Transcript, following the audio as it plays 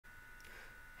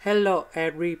Hello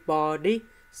everybody,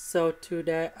 so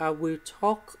today I will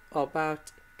talk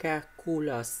about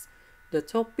calculus. The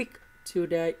topic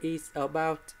today is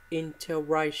about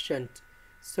integration.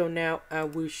 So now I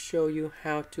will show you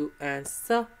how to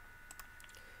answer.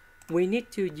 We need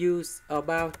to use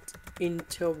about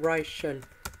integration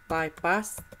by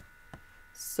parts.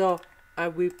 So I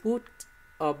will put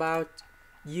about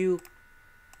u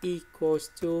equals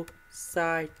to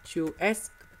sin 2x.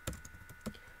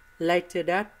 Later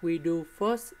that we do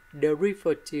first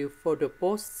derivative for the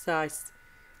both sides,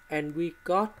 and we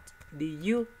got the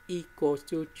u equals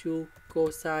to 2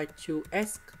 cosine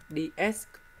 2x dx.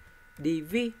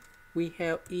 dv we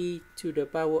have e to the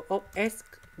power of x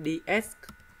dx.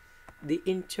 The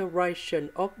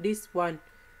integration of this one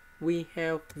we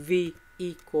have v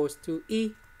equals to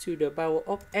e to the power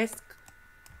of x.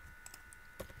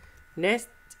 Next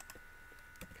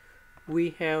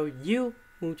we have u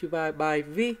multiplied by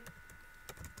v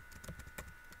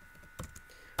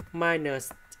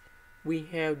minus we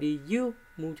have the u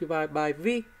multiplied by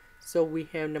v, so we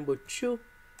have number 2,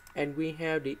 and we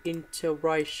have the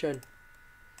integration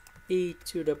e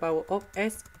to the power of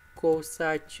x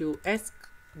cosine 2x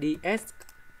dx.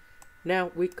 Now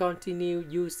we continue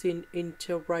using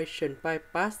integration by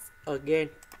parts again.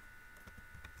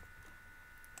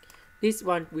 This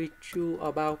one we choose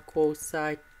about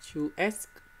cosine 2x.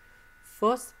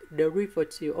 First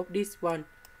derivative of this one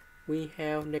we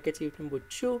have negative number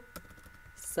 2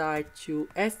 sin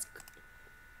 2x.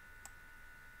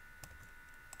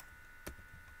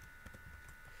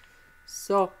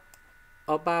 So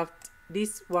about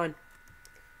this one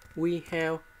we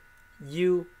have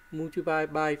u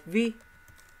multiplied by v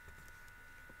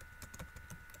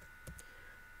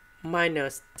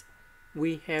minus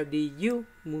we have the u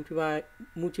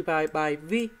multiplied by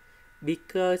v,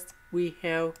 because we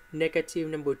have negative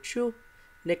number 2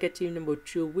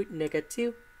 with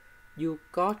negative, you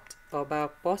got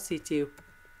about positive,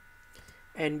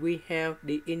 and we have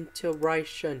the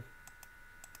integration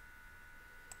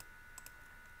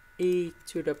e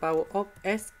to the power of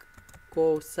x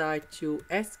cosine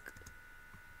 2x,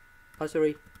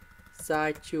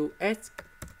 sin 2x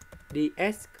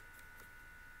dx.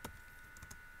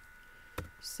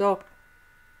 So,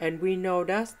 and we know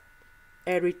that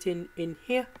everything in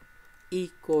here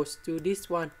equals to this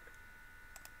one.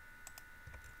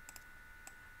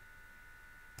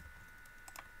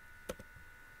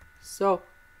 So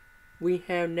we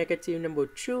have negative number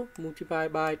 2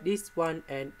 multiplied by this one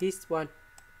and this one.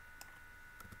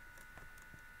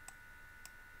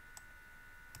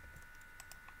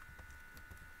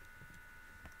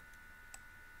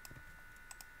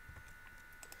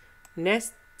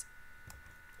 Next,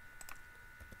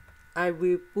 I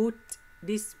will put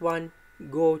this one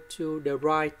go to the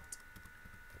right,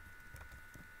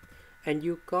 and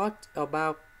you got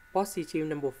about positive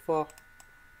number 4.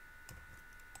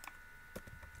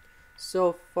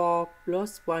 So 4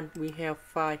 plus 1 we have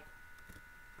 5.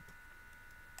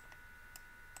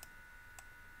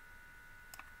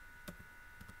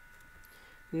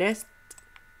 Next,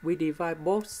 we divide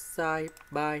both sides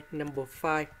by number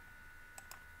 5.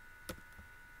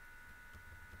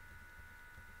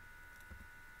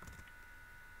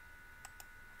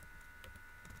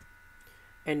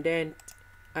 And then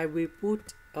I will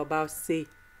put about c.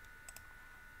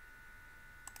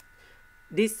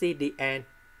 This is the end.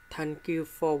 Thank you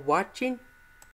for watching.